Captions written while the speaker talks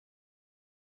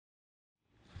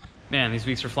man, these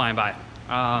weeks are flying by.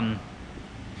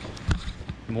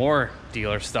 More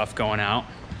dealer stuff going out.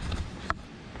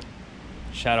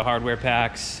 Shadow hardware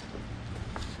packs.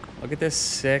 Look at this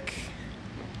sick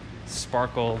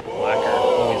sparkle lacquer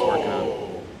Chloe's working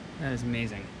on. That is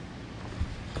amazing.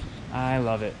 I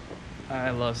love it. I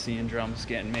love seeing drums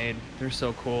getting made. They're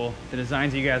so cool. The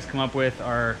designs you guys come up with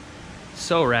are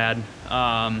so rad.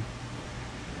 Love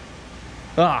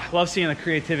seeing the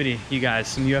creativity, you guys.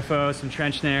 Some UFOs, some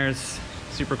trench snares,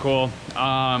 super cool.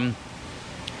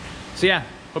 So yeah,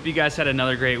 hope you guys had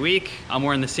another great week. I'm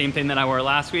wearing the same thing that I wore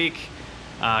last week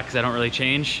because I don't really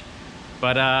change,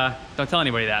 but don't tell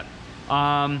anybody that.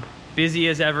 Busy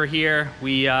as ever here.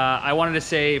 I wanted to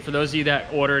say, for those of you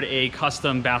that ordered a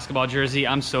custom basketball jersey,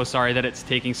 I'm so sorry that it's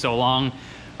taking so long.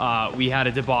 We had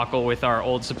a debacle with our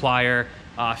old supplier.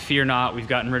 Fear not, we've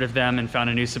gotten rid of them and found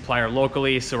a new supplier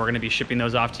locally, so we're gonna be shipping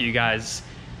those off to you guys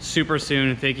super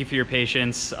soon. Thank you for your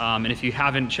patience. And if you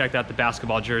haven't checked out the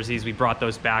basketball jerseys, we brought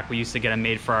those back. We used to get them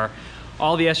made for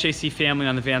all the SJC family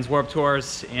on the Vans Warped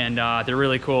Tours, and they're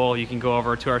really cool. You can go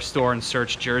over to our store and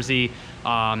search jersey.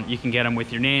 You can get them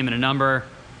with your name and a number.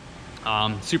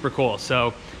 Super cool.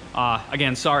 So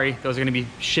again, sorry, those are gonna be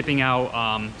shipping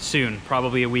out soon,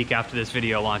 probably a week after this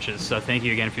video launches. So thank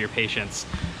you again for your patience.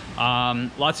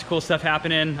 Lots of cool stuff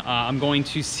happening. I'm going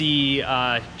to see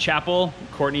Chapel,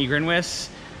 Kortney Grinwis,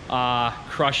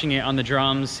 crushing it on the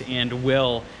drums, and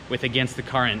Will with Against the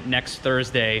Current next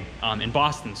Thursday in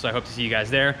Boston. So I hope to see you guys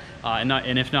there.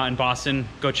 And if not in Boston,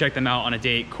 go check them out on a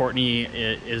date. Kortney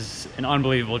is an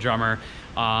unbelievable drummer,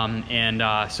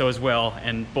 and so is Will,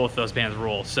 and both those bands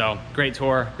rule. So great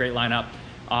tour, great lineup.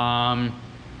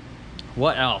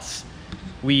 What else?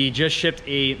 We just shipped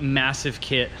a massive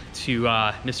kit to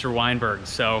Mr. Weinberg.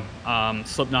 So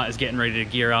Slipknot is getting ready to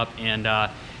gear up and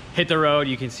hit the road.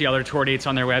 You can see all their tour dates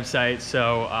on their website.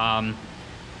 So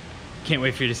can't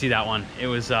wait for you to see that one. It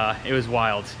was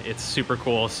wild. It's super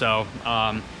cool. So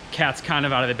Cat's kind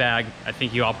of out of the bag. I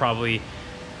think you all probably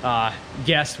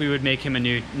guessed we would make him a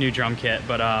new drum kit,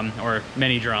 but or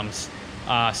many drums.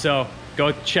 So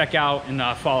go check out and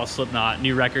follow Slipknot.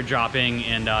 New record dropping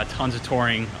and tons of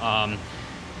touring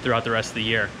throughout the rest of the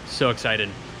year. So excited.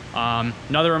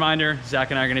 Another reminder, Zach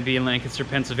and I are gonna be in Lancaster,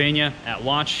 Pennsylvania at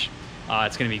launch.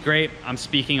 It's gonna be great. I'm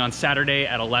speaking on Saturday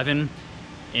at 11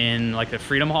 in like the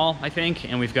Freedom Hall, I think.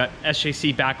 And we've got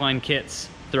SJC backline kits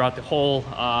throughout the whole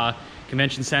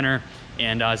convention center.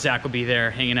 And Zach will be there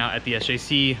hanging out at the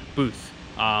SJC booth.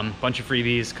 Bunch of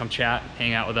freebies, come chat,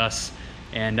 hang out with us.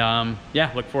 And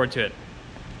yeah, look forward to it.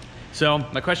 So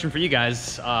my question for you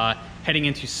guys, heading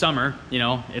into summer, you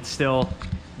know, it's still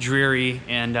dreary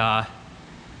and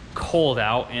cold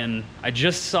out, and I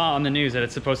just saw on the news that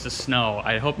it's supposed to snow.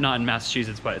 I hope not in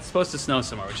Massachusetts, but it's supposed to snow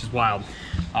somewhere, which is wild.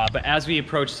 But as we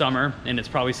approach summer, and it's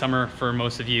probably summer for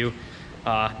most of you,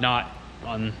 not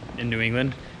in New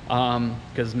England,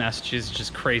 because Massachusetts is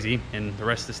just crazy, and the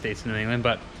rest of the states in New England,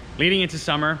 but leading into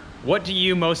summer, what do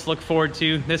you most look forward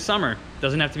to this summer?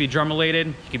 Doesn't have to be drum related.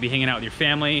 You could be hanging out with your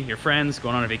family, your friends,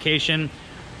 going on a vacation,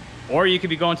 or you could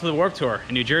be going to the Warped Tour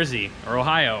in New Jersey or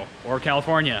Ohio or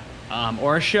California,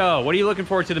 or a show. What are you looking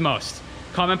forward to the most?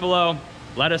 Comment below,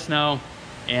 let us know.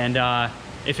 And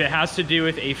if it has to do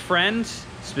with a friend,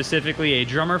 specifically a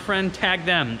drummer friend, tag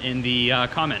them in the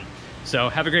comment. So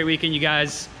have a great weekend, you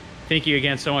guys. Thank you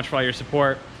again so much for all your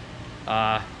support.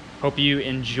 Hope you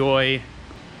enjoy.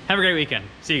 Have a great weekend.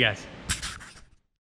 See you guys.